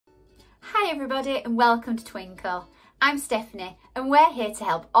everybody and welcome to Twinkl. I'm Stephanie and we're here to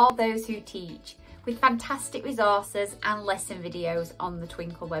help all those who teach with fantastic resources and lesson videos on the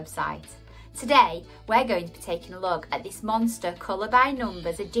Twinkl website. Today we're going to be taking a look at this monster colour by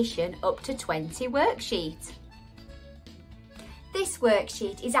numbers addition up to 20 worksheet. This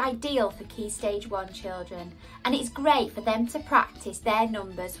worksheet is ideal for Key Stage 1 children and it's great for them to practice their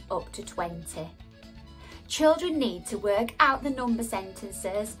numbers up to 20. Children need to work out the number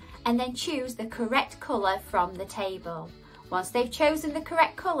sentences and then choose the correct colour from the table. Once they've chosen the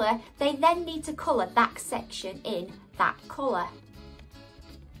correct colour, they then need to colour that section in that colour.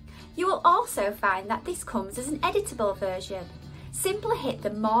 You will also find that this comes as an editable version. Simply hit the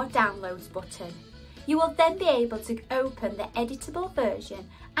More Downloads button. You will then be able to open the editable version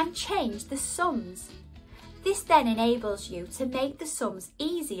and change the sums. This then enables you to make the sums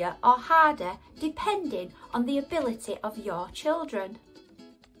easier or harder depending on the ability of your children.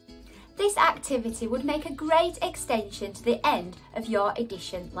 This activity would make a great extension to the end of your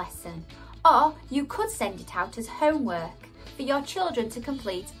addition lesson, or you could send it out as homework for your children to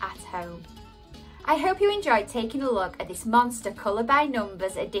complete at home. I hope you enjoyed taking a look at this monster colour by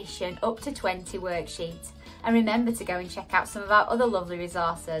numbers addition up to 20 worksheet, and remember to go and check out some of our other lovely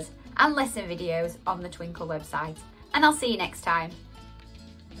resources and lesson videos on the Twinkl website, and I'll see you next time.